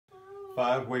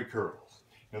5-way curls.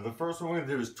 Now the first one we're going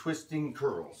to do is twisting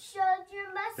curls.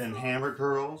 Then hammer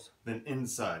curls, then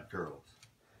inside curls.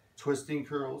 Twisting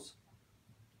curls,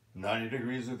 90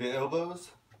 degrees with the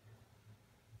elbows.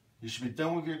 You should be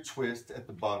done with your twist at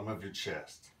the bottom of your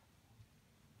chest.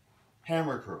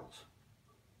 Hammer curls,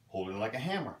 holding like a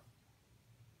hammer.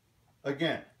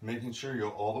 Again, making sure you go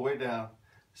all the way down,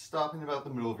 stopping about the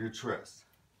middle of your chest.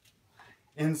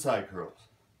 Inside curls,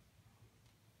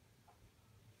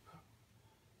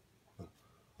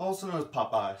 also known as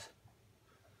Popeyes.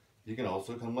 You can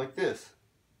also come like this.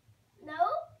 No.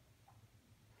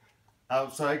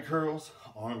 Outside curls,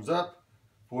 arms up,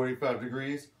 45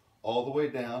 degrees, all the way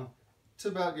down to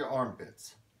about your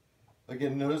armpits.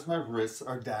 Again, notice my wrists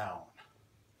are down.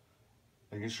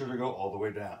 Making sure to go all the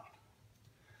way down.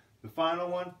 The final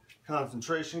one,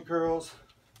 concentration curls.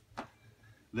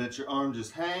 Let your arm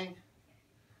just hang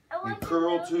and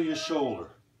curl to your shoulder.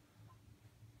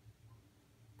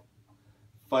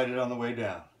 Fight it on the way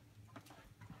down.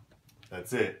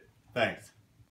 That's it. Thanks.